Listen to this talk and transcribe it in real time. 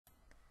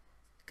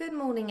Good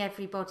morning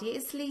everybody,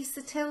 it's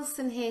Lisa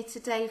Tilson here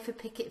today for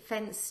Picket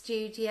Fence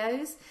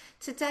Studios.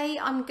 Today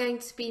I'm going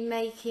to be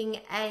making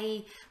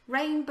a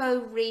rainbow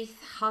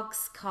wreath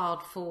hugs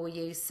card for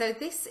you. So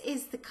this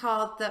is the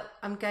card that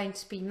I'm going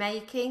to be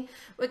making.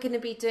 We're going to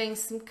be doing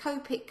some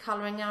Copic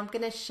colouring and I'm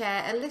going to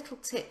share a little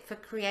tip for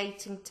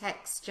creating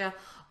texture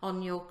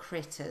on your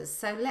critters.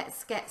 So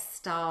let's get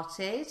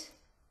started.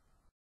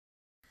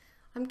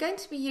 I'm going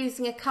to be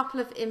using a couple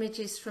of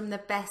images from the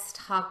best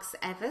hugs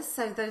ever,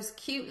 so those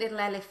cute little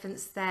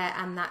elephants there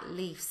and that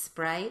leaf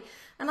spray,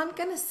 and I'm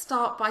going to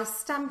start by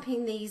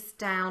stamping these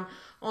down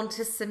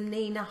onto some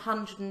Nina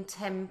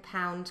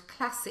 £110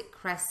 Classic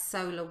Crest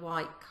Solar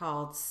White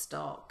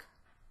cardstock.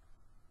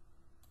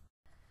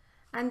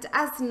 And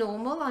as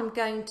normal, I'm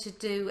going to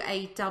do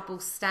a double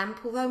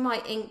stamp, although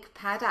my ink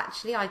pad,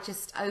 actually I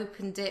just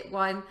opened it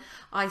when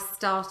I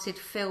started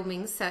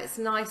filming, so it's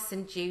nice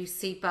and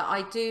juicy, but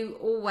I do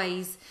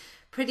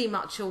pretty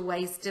much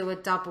always do a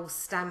double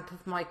stamp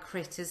of my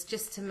critters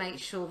just to make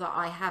sure that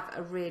I have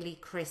a really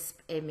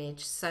crisp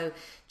image. So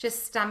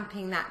just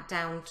stamping that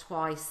down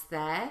twice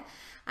there.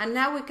 And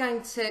now we're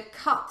going to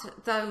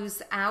cut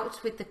those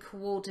out with the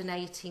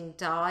coordinating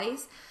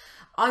dies.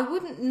 I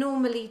wouldn't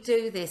normally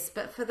do this,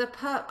 but for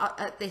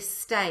at this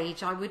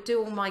stage I would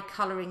do all my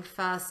colouring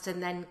first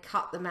and then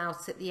cut them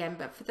out at the end,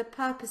 but for the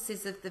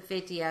purposes of the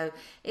video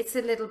it's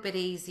a little bit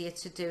easier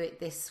to do it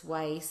this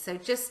way. So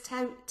just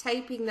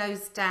taping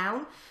those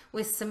down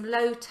with some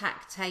low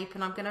tack tape,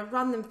 and I'm going to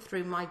run them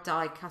through my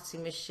die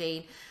cutting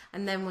machine,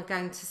 and then we're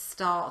going to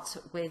start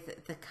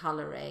with the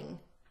colouring.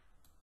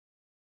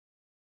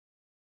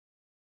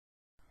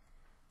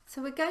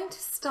 So we're going to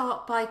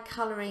start by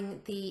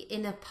colouring the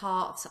inner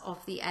part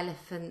of the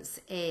elephant's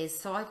ears.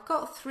 So I've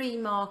got 3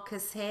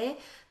 markers here.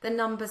 The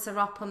numbers are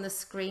up on the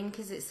screen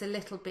because it's a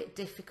little bit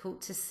difficult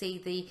to see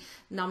the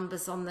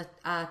numbers on the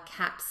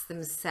caps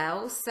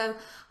themselves. So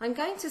I'm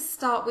going to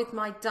start with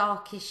my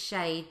darkest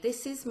shade.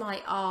 This is my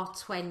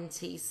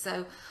R20.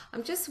 So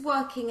I'm just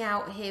working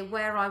out here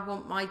where I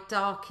want my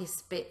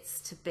darkest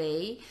bits to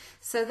be.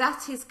 So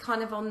that is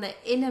kind of on the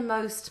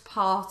innermost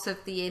part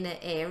of the inner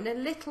ear and a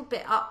little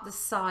bit up the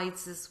sides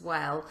as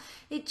well.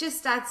 It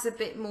just adds a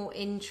bit more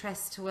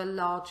interest to a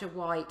larger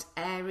white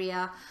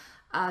area.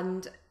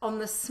 And on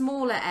the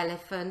smaller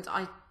elephant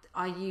I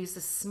use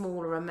a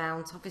smaller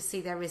amount.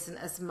 Obviously there isn't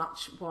as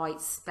much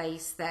white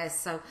space there,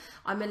 so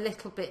I'm a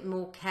little bit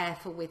more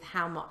careful with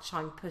how much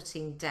I'm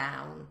putting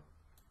down.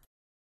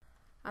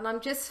 And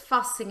I'm just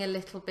fussing a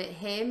little bit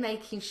here,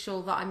 making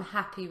sure that I'm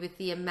happy with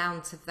the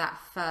amount of that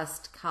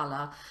first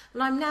colour.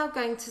 And I'm now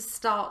going to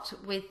start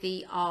with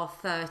the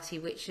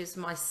R30, which is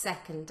my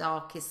second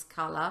darkest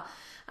colour.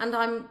 And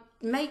I'm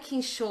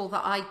making sure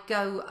that I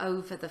go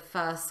over the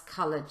first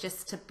colour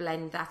just to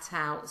blend that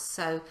out.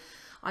 So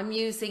I'm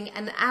using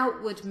an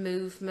outward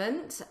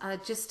movement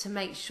just to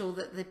make sure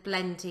that the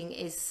blending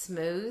is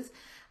smooth.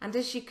 And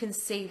as you can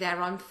see there,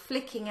 I'm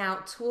flicking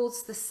out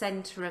towards the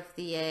centre of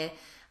the ear,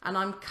 and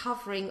I'm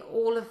covering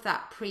all of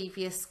that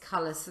previous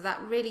colour, so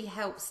that really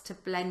helps to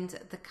blend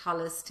the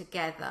colours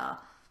together.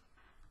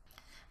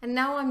 And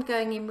now I'm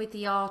going in with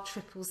the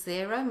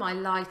R000, my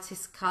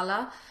lightest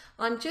colour.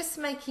 I'm just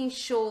making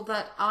sure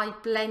that I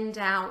blend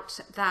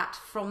out that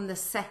from the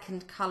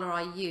second colour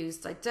I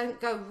used. I don't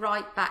go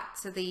right back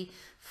to the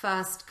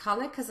first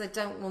colour because I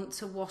don't want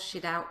to wash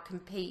it out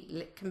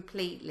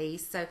completely.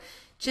 So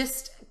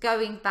just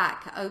going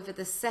back over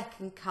the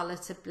second colour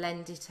to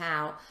blend it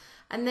out.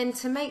 And then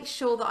to make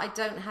sure that I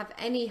don't have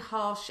any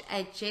harsh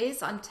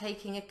edges, I'm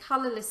taking a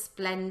colourless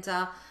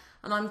blender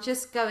and I'm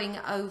just going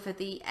over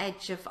the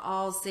edge of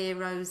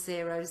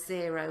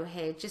R000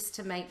 here just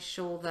to make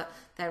sure that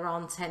there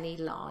aren't any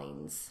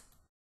lines.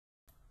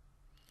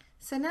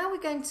 So now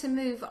we're going to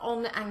move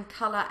on and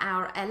colour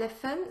our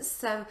elephants.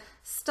 So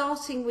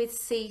starting with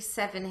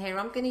C7 here,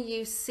 I'm going to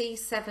use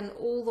C7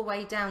 all the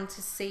way down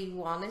to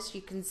C1, as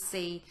you can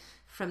see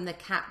from the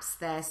caps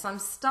there. So I'm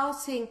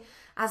starting,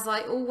 as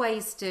I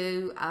always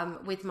do,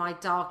 with my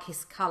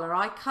darkest colour.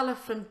 I colour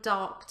from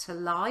dark to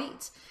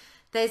light.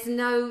 There's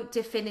no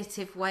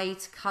definitive way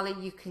to colour.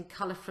 You can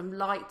colour from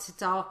light to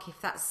dark if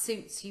that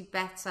suits you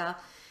better.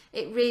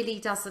 It really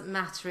doesn't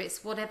matter.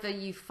 It's whatever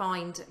you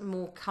find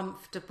more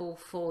comfortable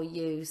for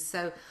you.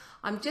 So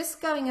I'm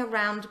just going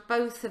around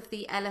both of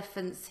the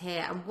elephants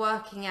here and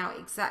working out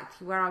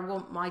exactly where I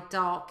want my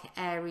dark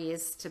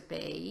areas to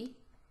be.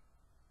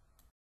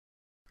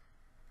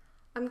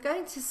 I'm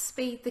going to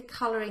speed the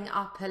colouring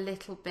up a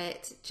little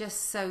bit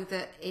just so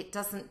that it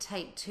doesn't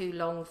take too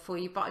long for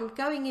you, but I'm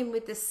going in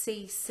with the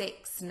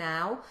C6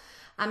 now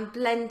and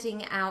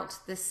blending out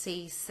the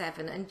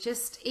C7, and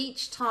just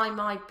each time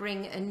I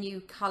bring a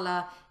new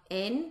colour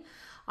in,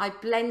 I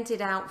blend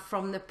it out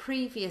from the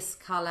previous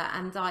colour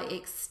and I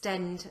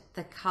extend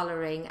the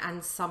colouring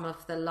and some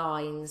of the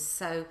lines.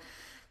 So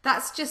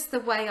that's just the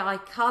way I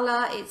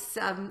colour.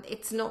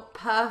 It's not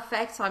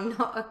perfect. I'm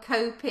not a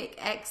Copic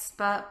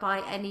expert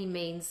by any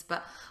means,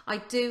 but I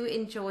do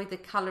enjoy the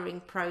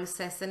colouring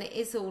process, and it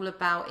is all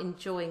about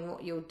enjoying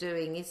what you're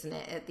doing, isn't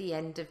it, at the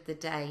end of the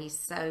day?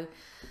 So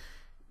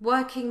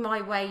working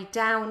my way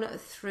down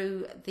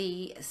through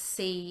the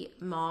C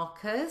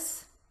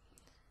markers.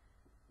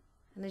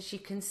 And as you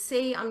can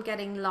see, I'm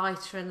getting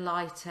lighter and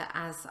lighter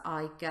as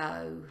I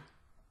go.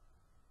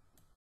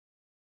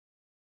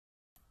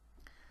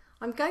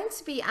 I'm going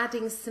to be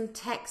adding some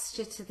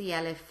texture to the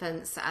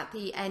elephants at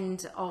the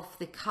end of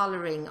the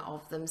colouring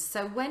of them.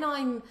 So when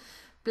I'm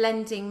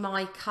blending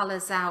my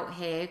colours out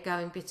here,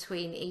 going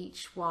between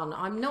each one,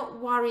 I'm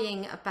not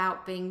worrying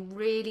about being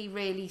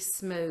really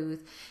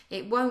smooth.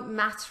 It won't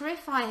matter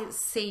if I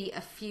see a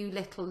few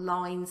little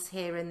lines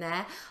here and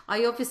there.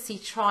 I obviously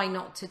try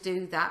not to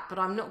do that, but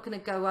I'm not going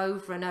to go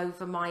over and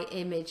over my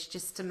image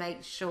just to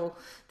make sure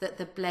that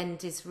the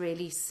blend is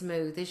really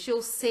smooth. As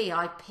you'll see,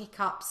 I pick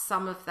up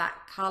some of that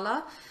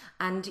colour,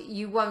 and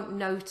you won't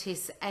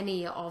notice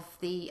any of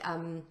the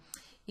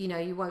you know,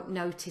 you won't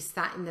notice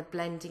that in the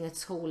blending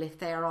at all if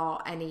there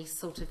are any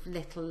sort of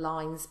little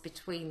lines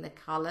between the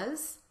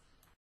colours.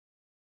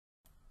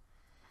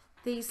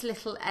 These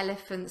little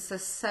elephants are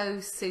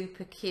so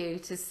super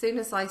cute. As soon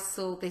as I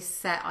saw this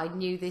set, I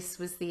knew this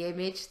was the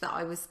image that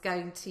I was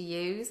going to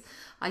use.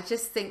 I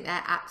just think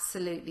they're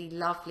absolutely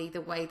lovely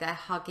the way they're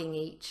hugging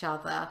each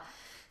other.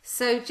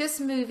 So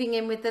just moving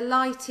in with the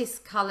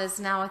lightest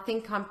colours now. I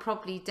think I'm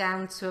probably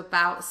down to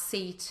about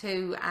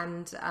C2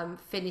 and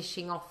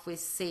finishing off with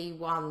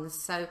C1.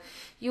 So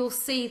you'll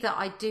see that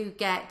I do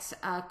get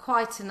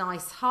quite a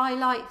nice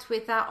highlight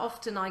with that.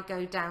 Often I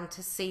go down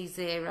to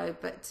C0,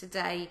 but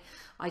today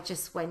I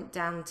just went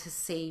down to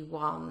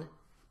C1.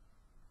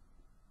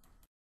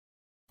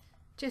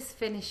 Just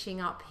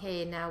finishing up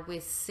here now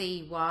with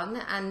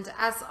C1, and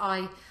as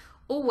I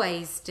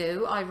always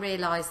do, I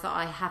realise that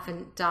I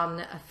haven't done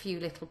a few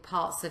little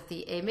parts of the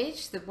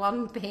image, the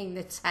one being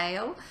the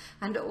tail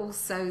and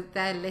also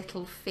their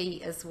little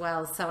feet as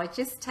well. So I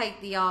just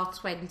take the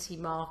R20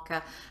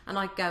 marker and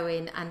I go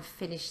in and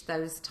finish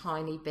those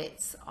tiny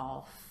bits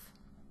off.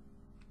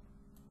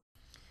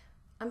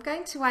 I'm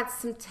going to add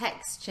some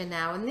texture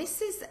now, and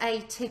this is a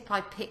tip I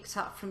picked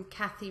up from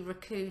Kathy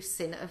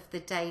Rakusin of the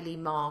Daily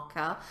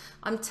Marker.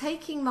 I'm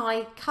taking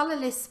my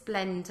colourless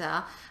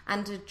blender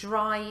and a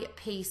dry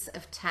piece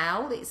of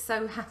towel. It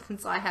so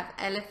happens I have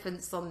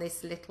elephants on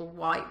this little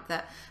wipe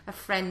that a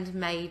friend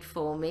made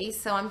for me,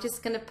 so I'm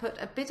just going to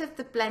put a bit of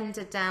the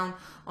blender down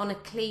on a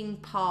clean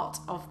part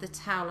of the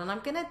towel, and I'm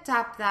going to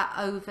dab that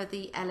over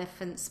the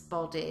elephants'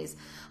 bodies.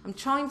 I'm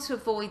trying to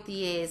avoid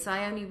the ears.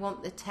 I only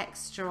want the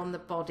texture on the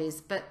bodies,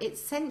 but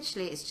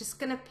essentially it's just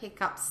going to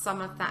pick up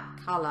some of that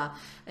colour,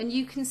 and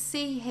you can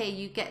see here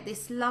you get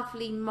this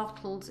lovely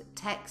mottled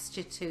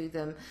texture to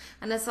them,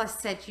 and as I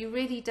said, you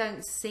really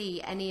don't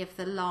see any of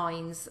the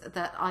lines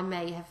that I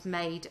may have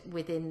made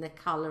within the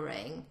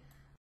colouring.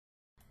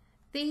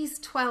 These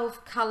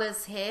 12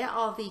 colours here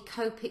are the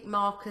Copic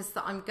markers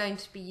that I'm going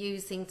to be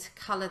using to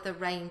colour the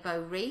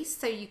rainbow wreath.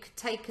 So you could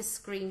take a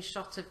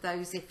screenshot of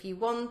those if you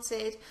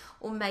wanted,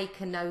 or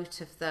make a note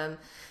of them.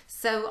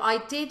 So I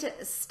did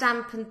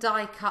stamp and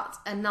die cut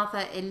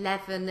another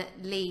 11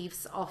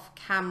 leaves off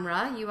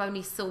camera. You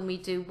only saw me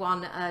do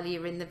one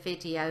earlier in the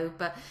video,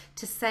 but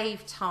to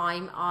save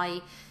time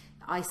I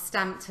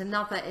stamped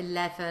another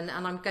 11,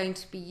 and I'm going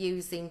to be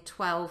using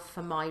 12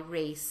 for my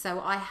wreath. So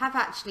I have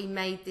actually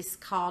made this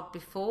card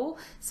before,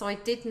 so I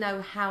did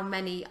know how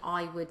many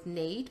I would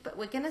need, but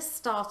we're going to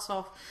start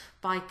off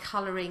by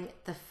colouring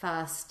the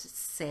first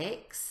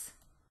 6.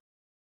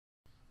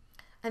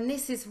 And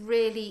this is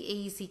really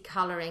easy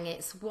colouring.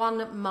 It's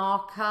one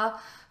marker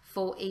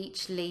for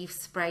each leaf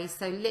spray,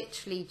 so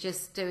literally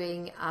just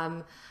doing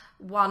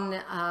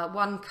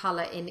one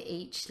colour in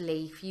each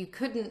leaf. You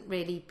couldn't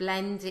really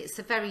blend. It's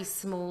a very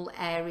small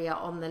area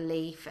on the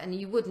leaf, and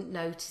you wouldn't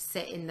notice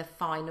it in the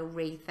final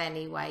wreath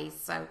anyway.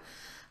 So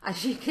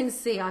as you can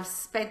see, I've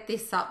sped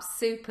this up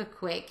super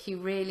quick. You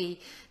really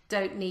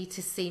don't need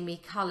to see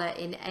me colour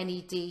in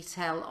any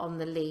detail on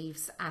the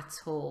leaves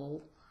at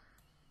all.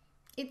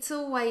 It's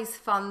always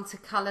fun to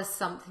colour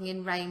something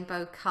in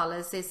rainbow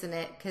colours, isn't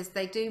it? Because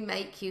they do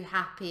make you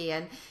happy,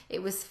 and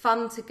it was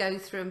fun to go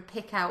through and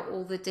pick out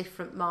all the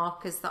different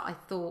markers that I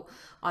thought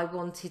I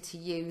wanted to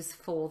use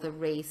for the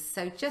wreath.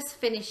 So just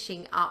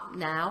finishing up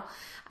now,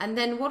 and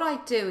then what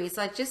I do is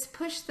I just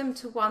push them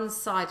to one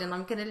side, and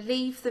I'm going to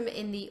leave them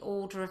in the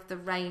order of the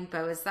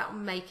rainbow, as that will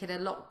make it a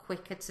lot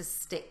quicker to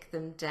stick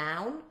them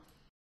down.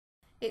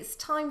 It's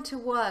time to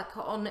work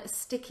on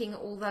sticking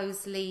all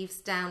those leaves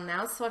down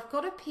now. So I've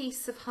got a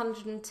piece of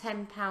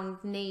 110-pound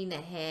Nina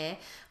here,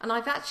 and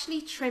I've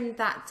actually trimmed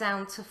that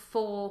down to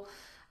 4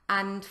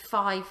 and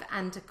 5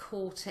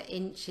 1/4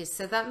 inches.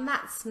 So that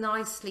mats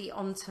nicely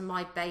onto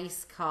my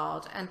base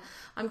card. And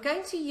I'm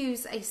going to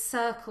use a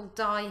circle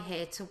die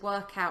here to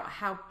work out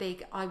how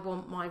big I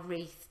want my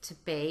wreath to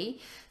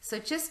be. So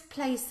just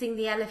placing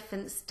the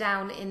elephants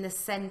down in the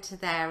center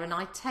there, and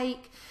I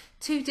take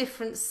 2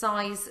 different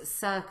size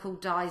circle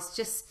dies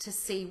just to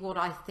see what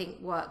I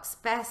think works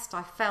best.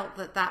 I felt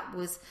that that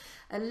was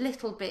a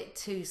little bit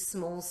too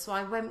small, so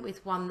I went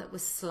with one that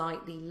was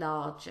slightly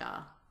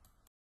larger.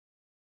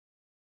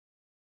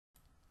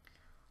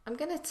 I'm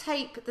going to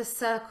tape the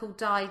circle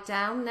die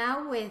down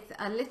now with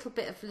a little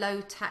bit of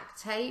low tack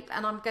tape,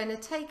 and I'm going to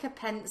take a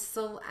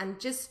pencil and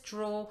just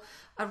draw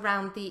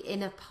around the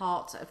inner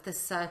part of the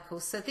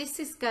circle. So this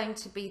is going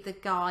to be the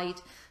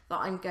guide that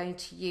I'm going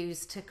to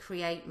use to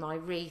create my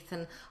wreath,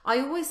 and I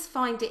always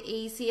find it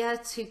easier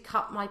to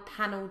cut my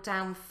panel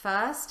down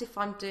first if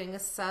I'm doing a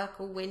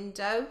circle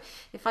window.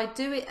 If I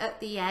do it at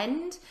the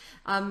end,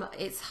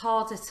 it's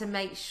harder to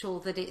make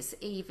sure that it's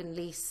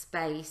evenly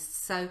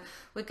spaced. So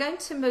we're going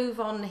to move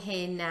on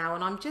here now,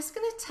 and I'm just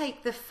going to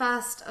take the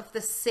first of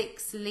the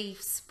 6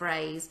 leaf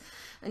sprays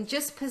and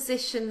just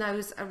position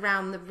those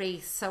around the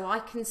wreath so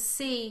I can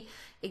see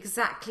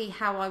exactly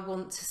how I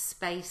want to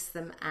space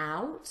them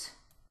out.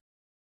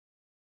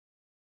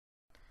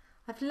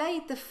 I've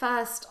laid the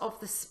first of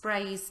the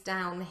sprays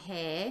down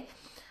here,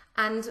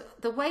 and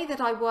the way that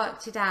I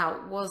worked it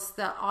out was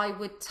that I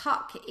would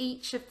tuck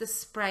each of the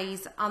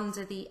sprays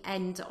under the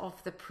end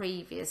of the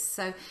previous.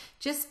 So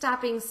just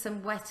dabbing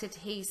some wet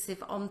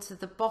adhesive onto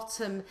the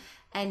bottom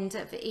end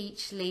of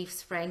each leaf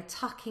spray and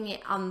tucking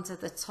it under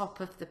the top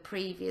of the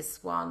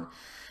previous one.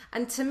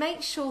 And to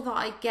make sure that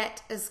I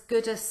get as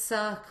good a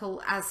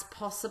circle as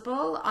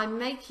possible, I'm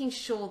making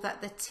sure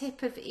that the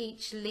tip of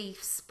each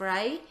leaf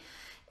spray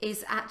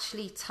is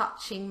actually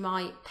touching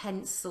my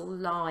pencil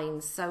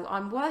line. So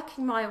I'm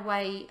working my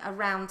way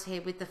around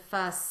here with the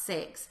first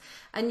 6,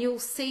 and you'll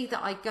see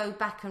that I go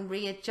back and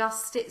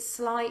readjust it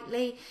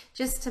slightly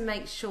just to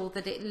make sure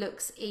that it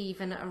looks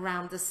even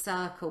around the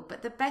circle.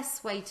 But the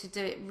best way to do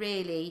it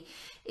really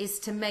is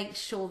to make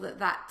sure that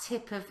that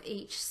tip of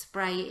each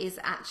spray is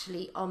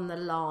actually on the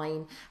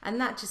line, and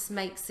that just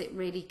makes it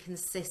really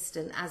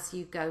consistent as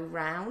you go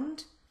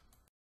round.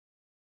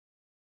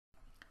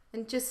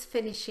 And just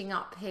finishing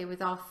up here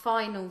with our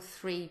final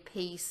 3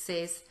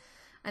 pieces,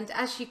 and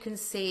as you can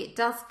see, it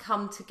does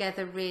come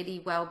together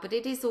really well, but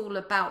it is all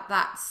about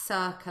that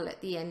circle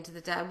at the end of the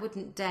day. I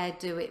wouldn't dare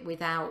do it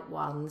without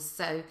one.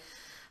 So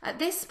at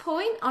this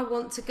point I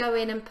want to go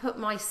in and put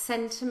my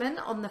sentiment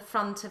on the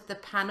front of the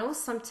panel.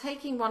 So I'm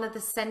taking one of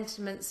the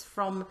sentiments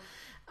from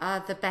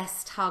the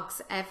Best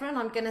Hugs Ever, and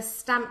I'm going to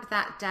stamp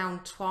that down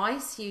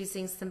twice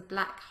using some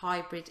black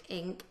hybrid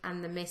ink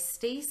and the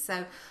MISTI.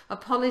 So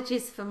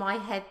apologies for my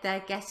head there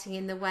getting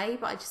in the way,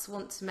 but I just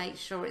want to make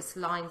sure it's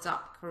lined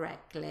up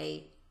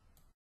correctly.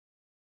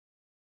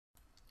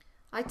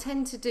 I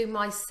tend to do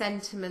my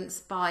sentiments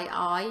by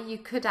eye. You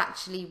could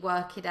actually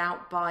work it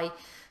out by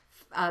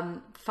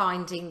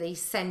finding the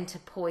center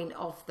point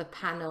of the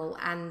panel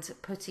and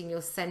putting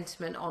your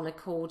sentiment on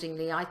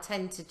accordingly. I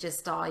tend to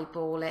just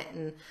eyeball it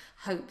and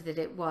hope that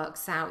it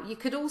works out. You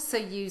could also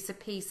use a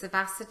piece of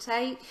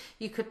acetate.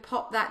 You could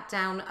pop that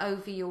down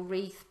over your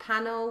wreath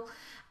panel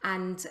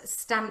and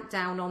stamp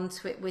down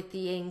onto it with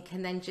the ink,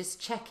 and then just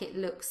check it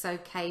looks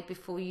okay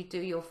before you do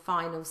your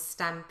final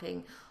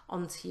stamping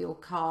onto your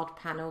card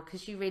panel,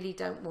 because you really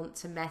don't want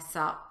to mess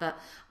up. But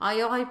I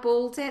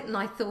eyeballed it and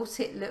I thought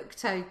it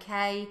looked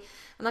okay,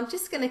 and I'm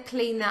just going to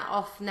clean that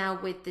off now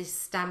with this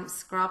stamp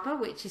scrubber,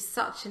 which is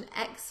such an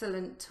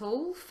excellent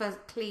tool for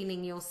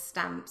cleaning your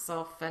stamps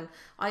off, and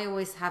I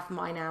always have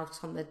mine out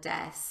on the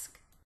desk.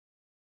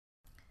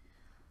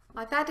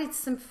 I've added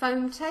some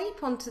foam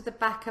tape onto the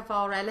back of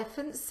our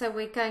elephant, so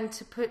we're going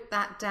to put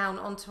that down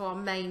onto our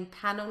main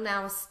panel.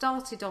 Now I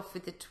started off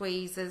with the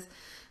tweezers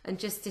and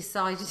just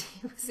decided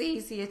it was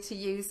easier to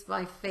use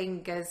my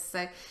fingers,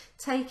 so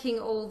taking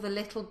all the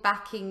little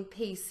backing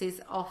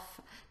pieces off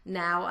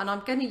now, and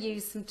I'm going to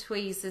use some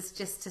tweezers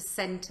just to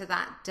center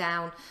that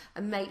down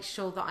and make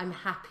sure that I'm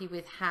happy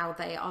with how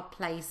they are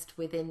placed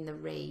within the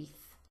wreath.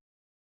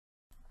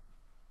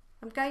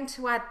 I'm going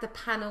to add the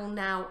panel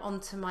now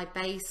onto my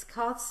base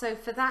card, so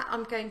for that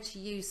I'm going to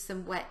use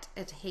some wet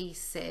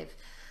adhesive.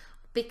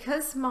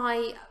 Because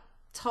my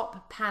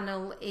top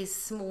panel is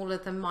smaller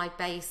than my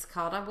base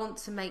card, I want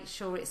to make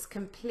sure it's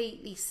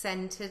completely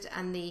centered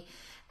and the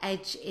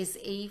edge is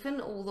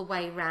even all the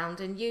way round,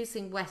 and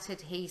using wet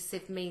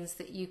adhesive means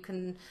that you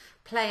can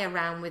play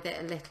around with it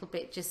a little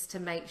bit just to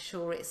make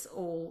sure it's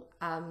all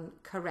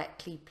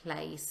correctly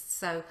placed.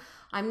 So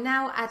I'm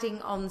now adding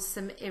on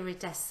some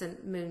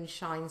iridescent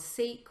moonshine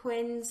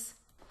sequins.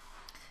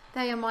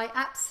 They are my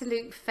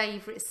absolute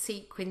favourite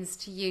sequins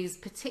to use,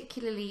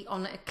 particularly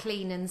on a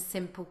clean and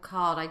simple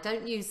card. I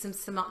don't use them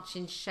so much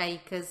in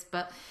shakers,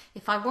 but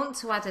if I want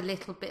to add a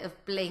little bit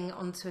of bling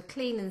onto a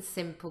clean and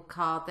simple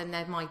card, then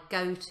they're my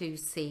go-to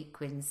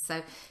sequins.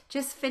 So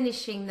just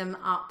finishing them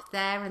up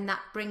there, and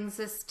that brings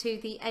us to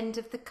the end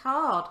of the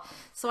card.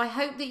 So I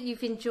hope that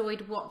you've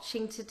enjoyed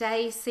watching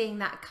today, seeing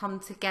that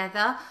come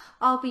together.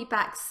 I'll be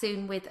back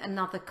soon with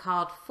another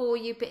card for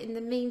you, but in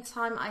the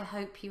meantime, I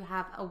hope you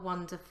have a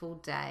wonderful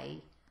day.